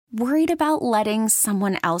Worried about letting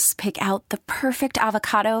someone else pick out the perfect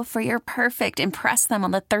avocado for your perfect impress them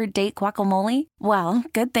on the third date guacamole? Well,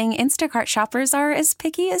 good thing Instacart shoppers are as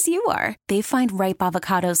picky as you are. They find ripe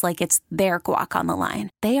avocados like it's their guac on the line.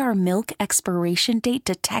 They are milk expiration date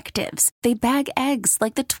detectives. They bag eggs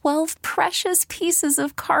like the 12 precious pieces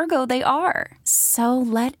of cargo they are. So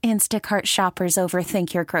let Instacart shoppers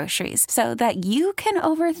overthink your groceries so that you can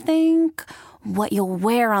overthink what you'll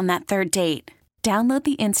wear on that third date. Download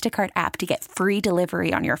the Instacart app to get free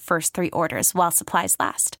delivery on your first 3 orders while supplies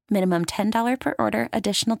last. Minimum $10 per order.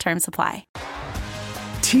 Additional terms apply.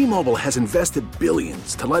 T-Mobile has invested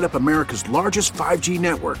billions to light up America's largest 5G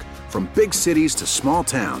network, from big cities to small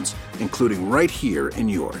towns, including right here in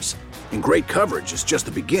yours. And great coverage is just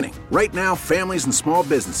the beginning. Right now, families and small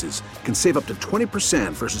businesses can save up to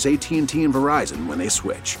 20% versus AT&T and Verizon when they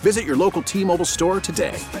switch. Visit your local T-Mobile store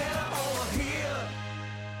today.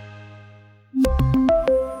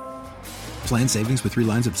 Plan savings with 3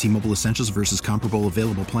 lines of T-Mobile Essentials versus comparable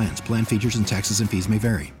available plans. Plan features and taxes and fees may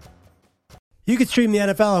vary. You can stream the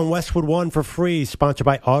NFL on Westwood One for free, sponsored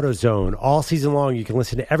by AutoZone. All season long, you can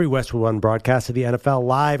listen to every Westwood One broadcast of the NFL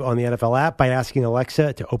live on the NFL app by asking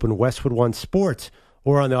Alexa to open Westwood One Sports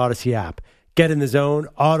or on the Odyssey app. Get in the zone,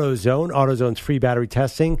 AutoZone. AutoZone's free battery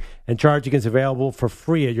testing and charging is available for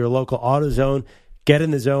free at your local AutoZone. Get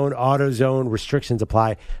in the zone, AutoZone. Restrictions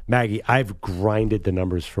apply. Maggie, I've grinded the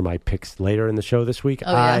numbers for my picks later in the show this week.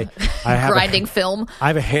 Oh, yeah. I have grinding film. I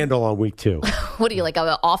have a handle on week 2. What are you, like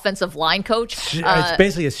an offensive line coach? It's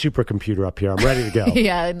basically a supercomputer up here. I'm ready to go.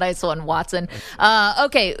 Yeah, nice one, Watson.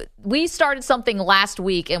 Okay, we started something last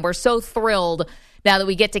week, and we're so thrilled now that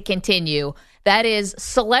we get to continue. That is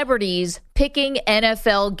celebrities picking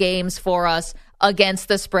NFL games for us against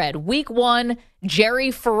the spread. Week 1, Jerry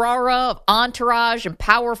Ferrara of Entourage and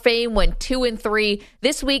Power fame went 2-3.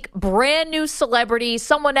 This week, brand new celebrity,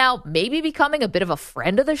 someone now maybe becoming a bit of a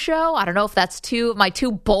friend of the show. I don't know if that's too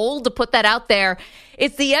bold to put that out there.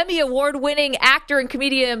 It's the Emmy Award-winning actor and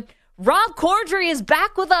comedian Rob Corddry is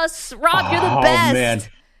back with us. Rob, you're the best. Oh, man.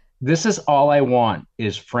 This is all I want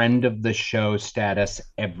is friend of the show status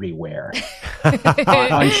everywhere.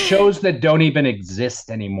 On shows that don't even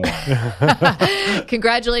exist anymore.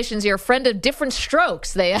 Congratulations, you're a friend of Different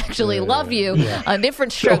Strokes. They actually love you on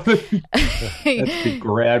Different Strokes. That's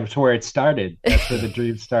great. That's where it started. That's where the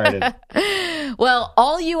dream started. Well,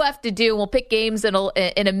 all you have to do, we'll pick games in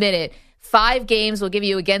a minute. 5 games will give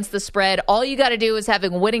you against the spread. All you got to do is have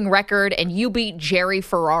a winning record, and you beat Jerry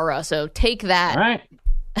Ferrara. So take that. All right.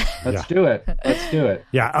 Let's do it. Let's do it.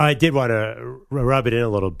 Yeah, I did want to rub it in a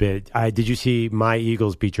little bit. Did you see my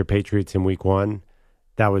Eagles beat your Patriots in week 1?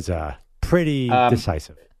 That was pretty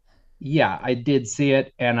decisive. Yeah, I did see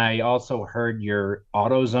it, and I also heard your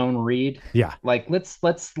AutoZone read. Yeah, like let's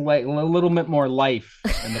like a little bit more life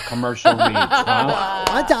in the commercial reads. Huh?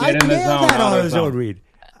 I nailed that AutoZone read.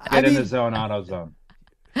 Get in the zone, AutoZone.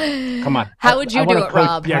 Come on. How would you do it,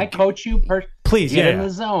 Rob? Can I coach you? Please, Get in the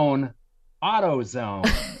zone.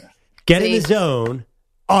 AutoZone. Get in the zone.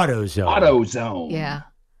 AutoZone. AutoZone. Yeah.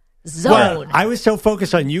 Zone. Well, I was so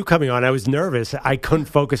focused on you coming on, I was nervous. I couldn't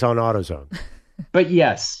focus on AutoZone. But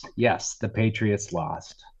yes, the Patriots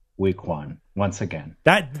lost week 1 once again.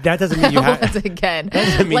 That doesn't mean you have once again. That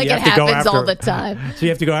doesn't mean like you it have to go happens after, all the time. So you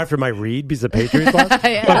have to go after my read because the Patriots lost.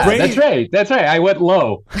 Yeah. But Brady, That's right. I went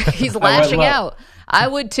low. He's lashing out. I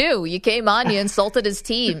would too. You came on, you insulted his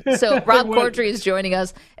team. So Rob Corddry is joining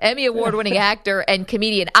us, Emmy Award-winning actor and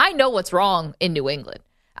comedian. I know what's wrong in New England.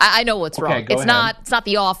 I know what's wrong. It's not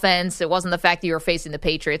the offense. It wasn't the fact that you were facing the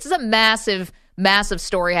Patriots. It's a massive, massive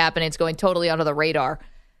story happening. It's going totally under the radar.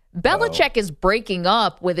 Belichick is breaking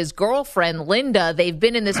up with his girlfriend, Linda. They've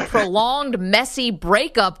been in this prolonged, messy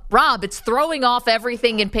breakup. Rob, it's throwing off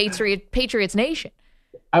everything in Patriots Nation.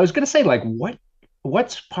 I was going to say, like,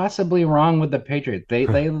 what's possibly wrong with the Patriots?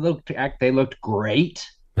 They looked great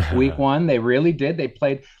week 1. They really did. They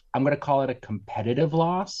played, I'm going to call it a competitive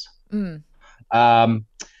loss. But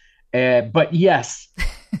yes,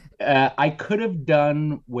 I could have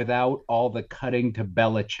done without all the cutting to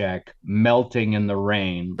Belichick, melting in the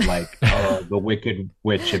rain like the Wicked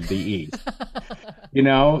Witch of the East.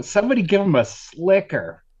 Somebody give him a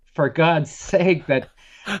slicker, for God's sake. That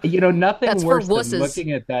nothing That's worse than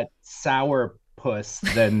looking at that sour puss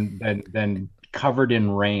than covered in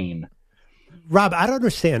rain. Rob, I don't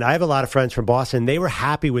understand. I have a lot of friends from Boston. They were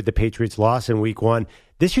happy with the Patriots' loss in week 1.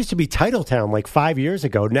 This used to be Titletown like 5 years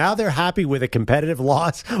ago. Now they're happy with a competitive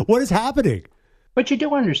loss. What is happening? But you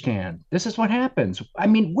do understand. This is what happens. I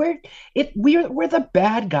mean, we're the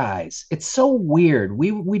bad guys. It's so weird.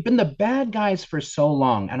 We've been the bad guys for so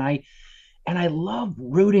long, and And I love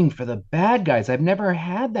rooting for the bad guys. I've never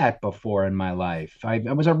had that before in my life. I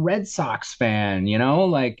was a Red Sox fan,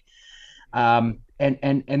 like, and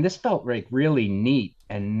this felt like really neat.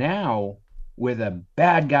 And now with the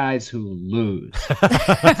bad guys who lose,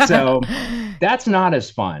 so that's not as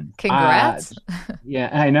fun. Congrats! Yeah,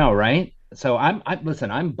 I know, right? So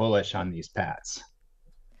I'm bullish on these Pats.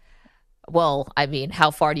 Well, I mean, how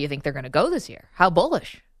far do you think they're going to go this year? How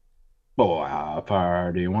bullish? Boy, how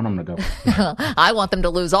far do you want them to go? I want them to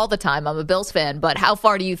lose all the time. I'm a Bills fan, but how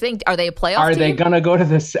far do you think? Are they a playoff team? Are team? they going to go to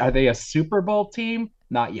this? Are they a Super Bowl team?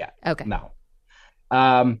 Not yet. Okay. No.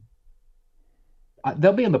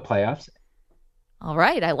 They'll be in the playoffs. All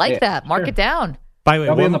right. I like that. Mark it down. By the way,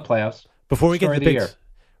 they'll be in the playoffs. Before we get to the year. picks,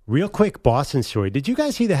 real quick Boston story. Did you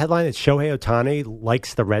guys see the headline that Shohei Ohtani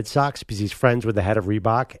likes the Red Sox because he's friends with the head of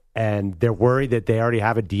Reebok and they're worried that they already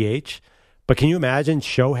have a DH? But can you imagine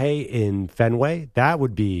Shohei in Fenway? That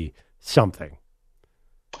would be something.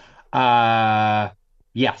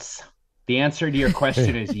 Yes. The answer to your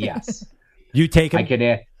question is yes. You take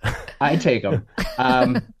him? I take him.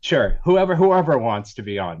 Sure. Whoever wants to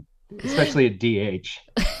be on, especially a DH.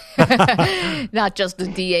 Not just the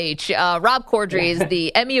DH. Rob Corddry is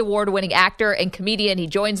the Emmy Award-winning actor and comedian. He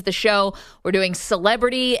joins the show. We're doing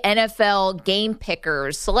Celebrity NFL Game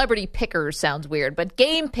Pickers. Celebrity Pickers sounds weird, but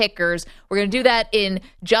Game Pickers. We're going to do that in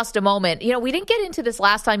just a moment. We didn't get into this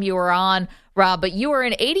last time you were on, Rob, but you were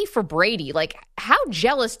an 80 for Brady. Like, how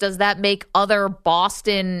jealous does that make other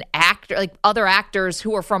Boston other actors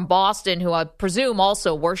who are from Boston who I presume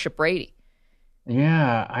also worship Brady?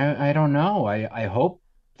 Yeah, I don't know. I hope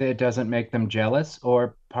it doesn't make them jealous,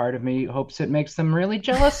 or part of me hopes it makes them really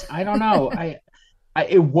jealous. I don't know.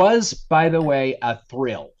 It was, by the way, a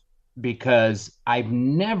thrill because I've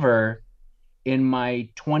never in my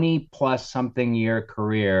 20 plus something year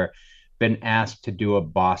career been asked to do a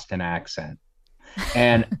Boston accent.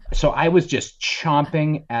 And so I was just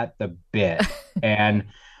chomping at the bit, and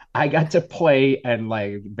I got to play and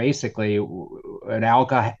like basically an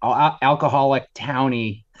alcoholic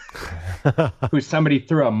townie who somebody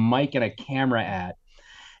threw a mic and a camera at.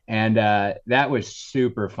 And that was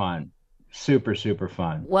super fun. Super, super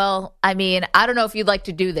fun. Well, I mean, I don't know if you'd like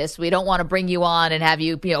to do this. We don't want to bring you on and have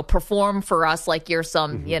you, perform for us like you're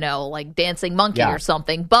some, like dancing monkey or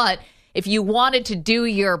something. But if you wanted to do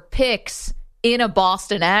your picks in a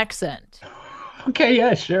Boston accent. Okay,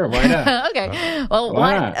 yeah, sure. Why not? Okay. Well,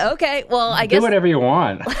 why? Okay. Well, I guess. Do whatever you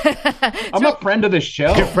want. I'm a friend of the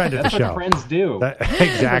show. You're a friend of the show. That's what friends do. Exactly.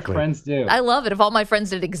 That's what friends do. I love it. If all my friends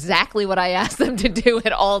did exactly what I asked them to do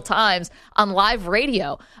at all times on live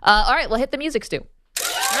radio. All right, well, hit the music, Stu. Maggie!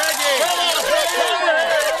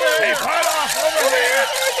 Hey, Perloff, over here!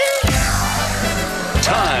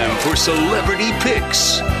 Time for Celebrity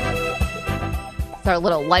Picks. It's our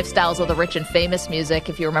little Lifestyles of the Rich and Famous music,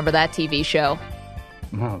 if you remember that TV show.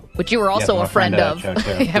 Oh. Which you were also a friend of. Yeah,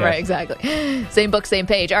 yes. Right, exactly. Same book, same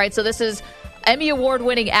page. All right, so this is Emmy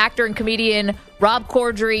Award-winning actor and comedian Rob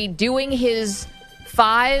Corddry doing his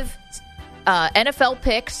 5 NFL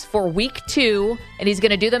picks for week 2, and he's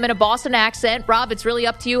going to do them in a Boston accent. Rob, it's really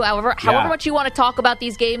up to you. However much you want to talk about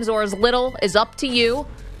these games or as little is up to you.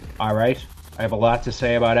 All right. I have a lot to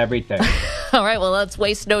say about everything. All right, well, let's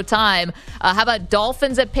waste no time. How about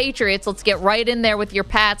Dolphins at Patriots? Let's get right in there with your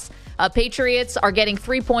Pats. Patriots are getting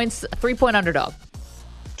 3 points, 3-point underdog.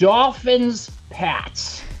 Dolphins,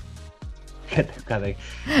 Pats.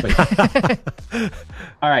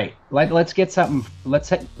 All right, let's get something. Let's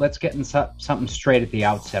get in something straight at the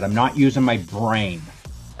outset. I'm not using my brain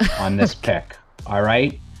on this pick. All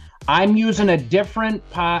right, I'm using a different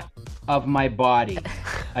part of my body,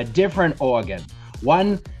 a different organ,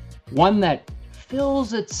 one that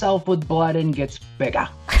fills itself with blood and gets bigger,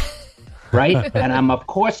 right? And I'm of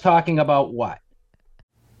course talking about what?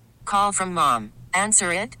 Call from mom.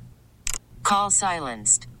 Answer it. Call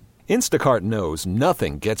silenced. Instacart knows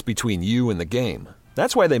nothing gets between you and the game.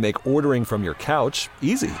 That's why they make ordering from your couch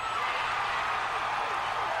easy.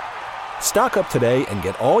 Stock up today and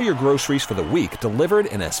get all your groceries for the week delivered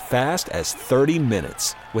in as fast as 30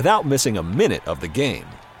 minutes without missing a minute of the game.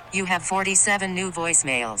 You have 47 new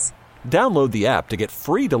voicemails. Download the app to get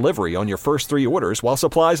free delivery on your first 3 orders while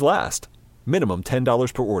supplies last. Minimum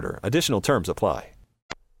 $10 per order. Additional terms apply.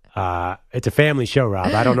 It's a family show,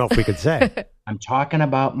 Rob. I don't know if we could say. I'm talking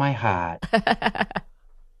about my heart.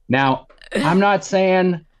 Now, I'm not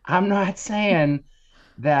saying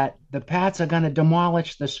that the Pats are going to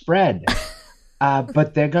demolish the spread,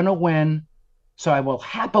 but they're going to win. So I will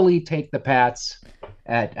happily take the Pats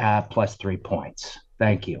at plus 3 points.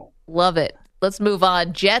 Thank you. Love it. Let's move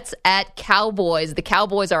on. Jets at Cowboys. The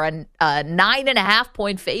Cowboys are a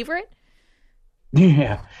 9.5-point favorite.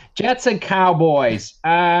 Yeah. Jets and Cowboys.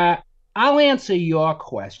 I'll answer your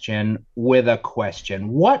question with a question.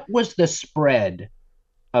 What was the spread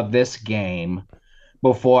of this game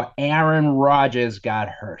before Aaron Rodgers got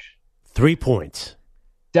hurt? 3 points.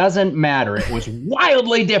 Doesn't matter. It was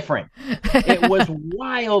wildly different. It was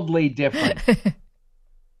wildly different.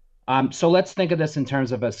 So let's think of this in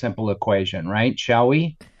terms of a simple equation, right? Shall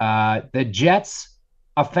we? The Jets'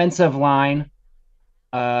 offensive line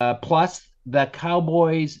plus the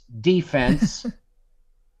Cowboys' defense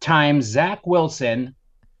times Zach Wilson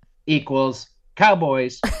equals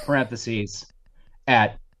Cowboys, parentheses,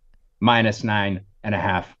 at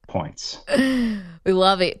 -9.5 points. We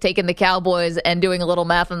love it. Taking the Cowboys and doing a little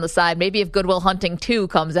math on the side. Maybe if Good Will Hunting 2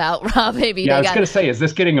 comes out, Rob, maybe I was going to say, is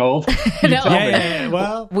this getting old? No. Yeah,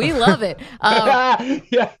 well. We love it.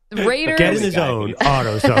 Raiders. Get in the zone.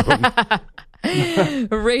 Auto zone.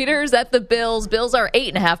 Raiders at the Bills. Bills are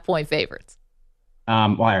 8.5-point favorites.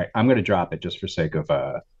 All right, I'm going to drop it just for sake of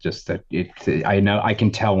just that. I know I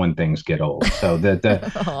can tell when things get old. So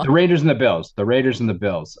the Raiders and the Bills. The Raiders and the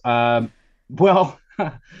Bills. Well,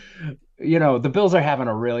 the Bills are having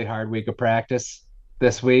a really hard week of practice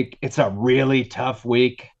this week. It's a really tough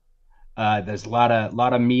week. There's a lot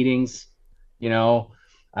of meetings. A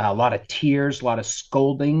lot of tears, a lot of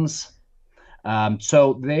scoldings.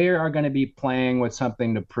 So they are going to be playing with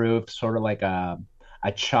something to prove, sort of like a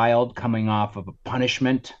child coming off of a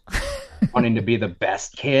punishment, wanting to be the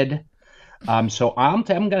best kid. So I'm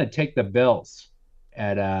going to take the Bills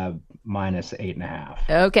at -8.5.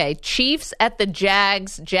 Okay, Chiefs at the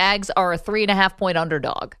Jags. Jags are a 3.5-point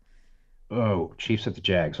underdog. Oh, Chiefs at the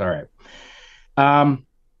Jags. All right.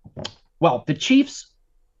 Well, the Chiefs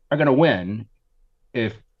are going to win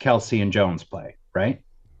if Kelsey and Jones play, right?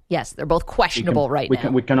 Yes, they're both questionable right now.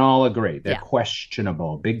 We can all agree. They're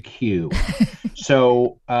questionable. Big Q.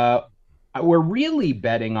 So we're really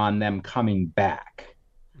betting on them coming back.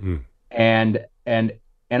 And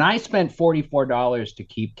I spent $44 to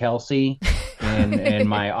keep Kelsey in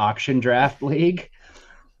my auction draft league.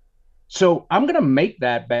 So I'm going to make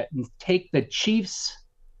that bet and take the Chiefs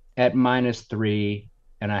at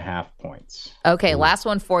 -3.5 points. Okay, last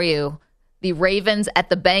one for you. The Ravens at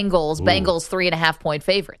the Bengals. Bengals 3.5-point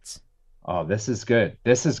favorites. Oh, this is good.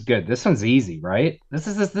 This one's easy, right? This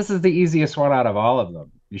is the easiest one out of all of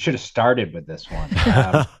them. You should have started with this one.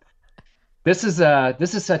 This is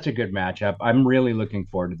such a good matchup. I'm really looking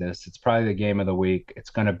forward to this. It's probably the game of the week. It's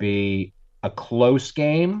going to be a close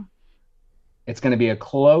game. So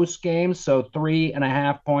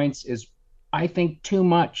 3.5 points is, I think, too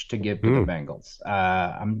much to give to the Bengals.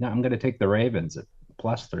 I'm going to take the Ravens at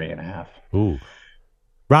 +3.5. Ooh.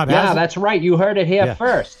 Rob, that's right. You heard it here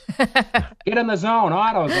first. Get in the zone,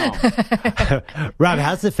 auto zone. Rob,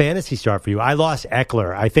 how's the fantasy start for you? I lost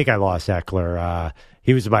Eckler. I think I lost Eckler.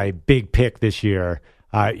 He was my big pick this year.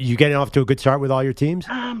 You getting off to a good start with all your teams?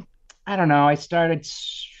 I don't know. I started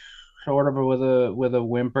sort of with a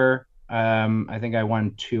whimper. I think I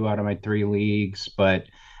won 2 out of my 3 leagues, but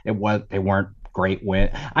they weren't great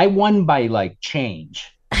wins. I won by change.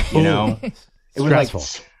 It was stressful.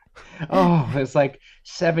 It's like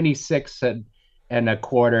 76 and a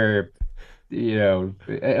quarter.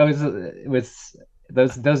 It was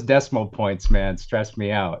those decimal points, man, stressed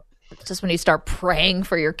me out. Just when you start praying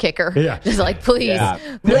for your kicker. Yeah. Just like, please.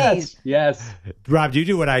 Yes. Rob, do you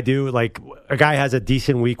do what I do? Like, a guy has a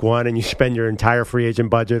decent week 1 and you spend your entire free agent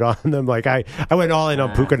budget on them. Like, I went all in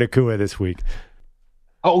on Puka Nacua this week.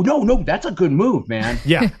 Oh, no, that's a good move, man.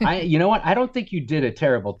 Yeah. You know what? I don't think you did a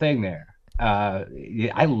terrible thing there.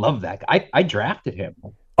 I love that guy. I drafted him.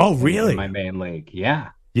 Oh, really? In my main league.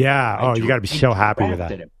 Yeah. Yeah. Oh, you got to be so happy with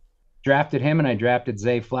that. Drafted him, and I drafted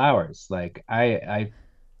Zay Flowers. Like, I'm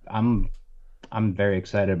very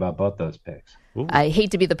excited about both those picks. Ooh. I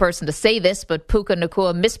hate to be the person to say this, but Puka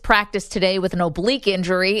Nacua mispracticed today with an oblique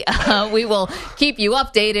injury. We will keep you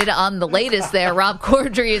updated on the latest there. Rob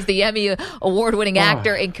Corddry is the Emmy award-winning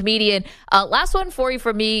actor and comedian. Last one for you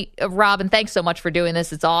from me, Rob, and thanks so much for doing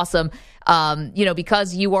this. It's awesome.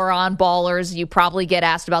 Because you are on Ballers, you probably get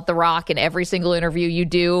asked about The Rock in every single interview you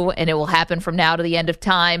do, and it will happen from now to the end of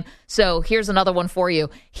time. So here's another one for you.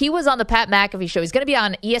 He was on the Pat McAfee show. He's going to be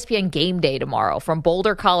on ESPN Game Day tomorrow from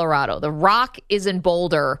Boulder, Colorado. The Rock is in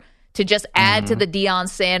Boulder to just add to the Deion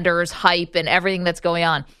Sanders hype and everything that's going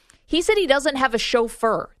on. He said he doesn't have a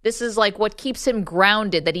chauffeur. This is like what keeps him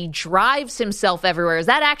grounded, that he drives himself everywhere. Is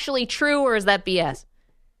that actually true, or is that BS?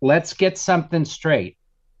 Let's get something straight.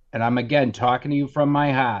 And I'm, again, talking to you from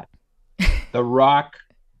my heart. The Rock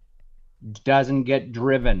doesn't get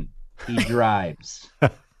driven. He drives.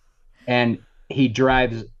 And he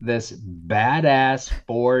drives this badass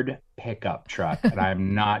Ford pickup truck, and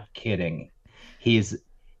I'm not kidding.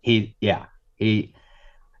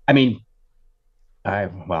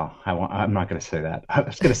 I'm not going to say that. I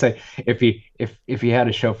was going to say if he had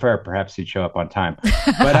a chauffeur, perhaps he'd show up on time.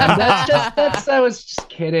 But I was just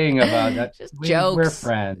kidding about that. Just jokes. We're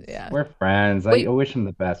friends. Yeah. We're friends. I wish him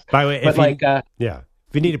the best. By the way,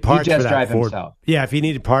 if you needed parts for that Ford, if you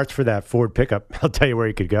needed parts for that Ford pickup, I'll tell you where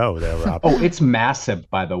you could go there, Rob. Oh, it's massive,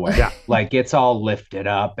 by the way. Yeah. Like it's all lifted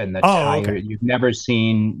up, and the tire. Okay. You've never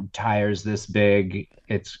seen tires this big.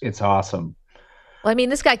 It's awesome. Well, I mean,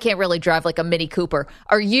 this guy can't really drive like a Mini Cooper.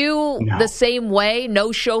 Are you the same way?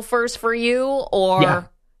 No chauffeurs for you,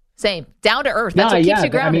 or same down to earth? That's what keeps you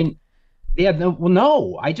grounded. I mean,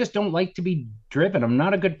 no. I just don't like to be driven. I'm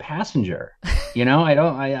not a good passenger. You know, I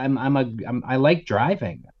don't. I like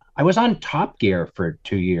driving. I was on Top Gear for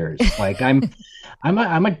 2 years. Like I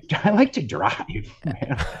like to drive.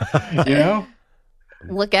 Man. You know.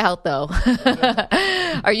 Look out, though.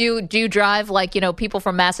 Do you drive like, people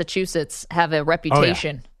from Massachusetts have a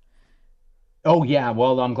reputation? Oh, yeah.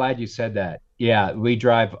 Well, I'm glad you said that. Yeah, we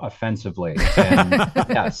drive offensively.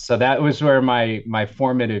 And, so that was where my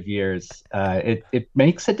formative years, it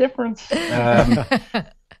makes a difference. Trying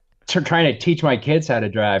to teach my kids how to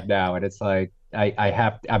drive now. And it's like,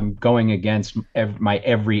 I'm going against my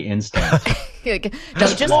every instinct.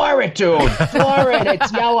 Just floor it, dude. Floor it.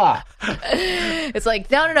 It's yellow. It's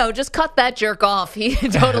like, no. Just cut that jerk off. He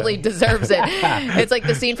totally deserves it. It's like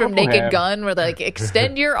the scene from Naked Gun where they're like,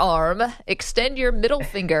 extend your arm, extend your middle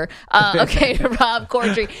finger. Okay, Rob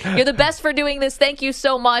Corddry, you're the best for doing this. Thank you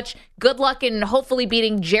so much. Good luck in hopefully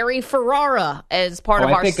beating Jerry Ferrara as part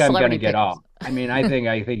of our celebrity I'm going to get picks. off. I mean, I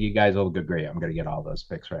think you guys will agree. I'm going to get all those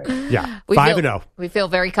picks right. Yeah, 5-0. We feel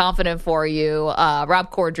very confident for you.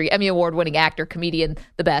 Rob Corddry, Emmy Award-winning actor, comedian,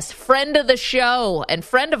 the best, friend of the show, and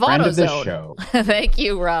friend of AutoZone. Friend of the show. Thank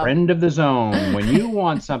you, Rob. Friend of the zone. When you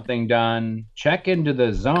want something done, check into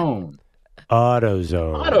the zone.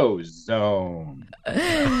 AutoZone.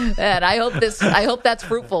 And I hope that's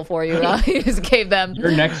fruitful for you. You just gave them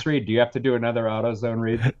your next read. Do you have to do another AutoZone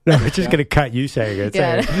read? No, we're just going to cut you saying it.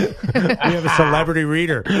 Yeah. We have a celebrity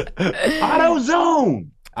reader. AutoZone.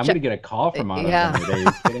 I'm going to get a call from AutoZone today. Are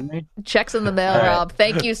you kidding me? Checks in the mail, right. Rob.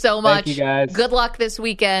 Thank you so much. Thank you, guys. Good luck this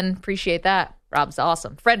weekend. Appreciate that. Rob's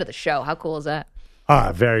awesome. Friend of the show. How cool is that?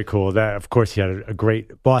 Very cool. That, of course, he had a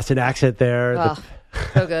great Boston accent there. Oh,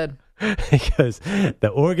 so good. Because the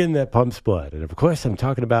organ that pumps blood. And, of course, I'm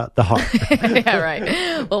talking about the heart. Yeah,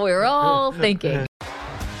 right. Well, we were all thinking.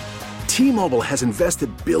 T-Mobile has invested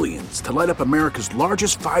billions to light up America's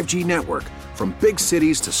largest 5G network, from big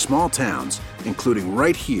cities to small towns, including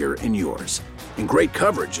right here in yours. And great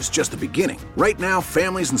coverage is just the beginning. Right now,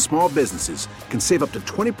 families and small businesses can save up to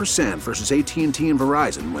 20% versus AT&T and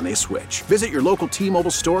Verizon when they switch. Visit your local T-Mobile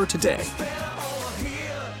store today.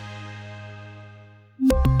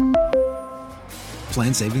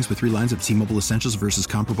 Plan savings with 3 lines of T-Mobile Essentials versus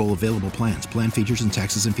comparable available plans. Plan features and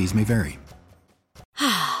taxes and fees may vary.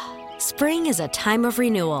 Spring is a time of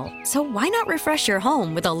renewal, so why not refresh your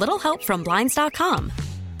home with a little help from Blinds.com?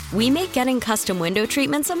 We make getting custom window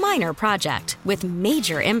treatments a minor project with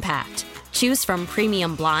major impact. Choose from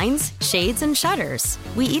premium blinds, shades, and shutters.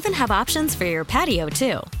 We even have options for your patio,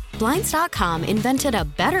 too. Blinds.com invented a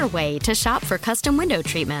better way to shop for custom window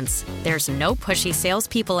treatments. There's no pushy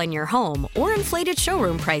salespeople in your home or inflated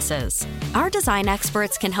showroom prices. Our design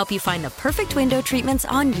experts can help you find the perfect window treatments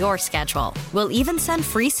on your schedule. We'll even send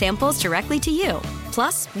free samples directly to you.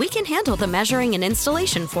 Plus, we can handle the measuring and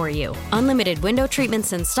installation for you. Unlimited window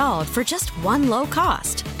treatments installed for just one low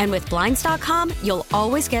cost. And with Blinds.com, you'll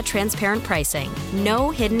always get transparent pricing. No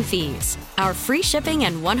hidden fees. Our free shipping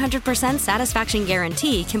and 100% satisfaction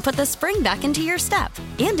guarantee can put the spring back into your step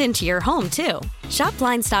and into your home, too. Shop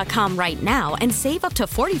Blinds.com right now and save up to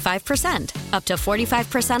 45%. Up to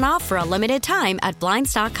 45% off for a limited time at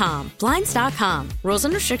Blinds.com. Blinds.com. Rules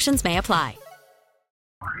and restrictions may apply.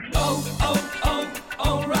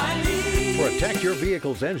 O'Reilly. Protect your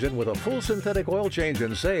vehicle's engine with a full synthetic oil change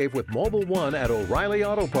and save with Mobile One at O'Reilly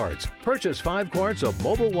Auto Parts. Purchase 5 quarts of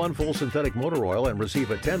Mobile One full synthetic motor oil and receive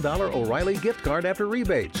a $10 O'Reilly gift card after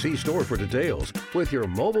rebate. See store for details. With your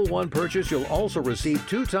Mobile One purchase, you'll also receive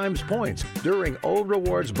 2 times points during O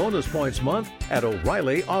Rewards Bonus Points Month at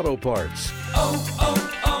O'Reilly Auto Parts.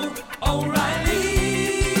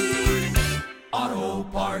 O'Reilly Auto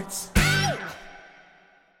Parts.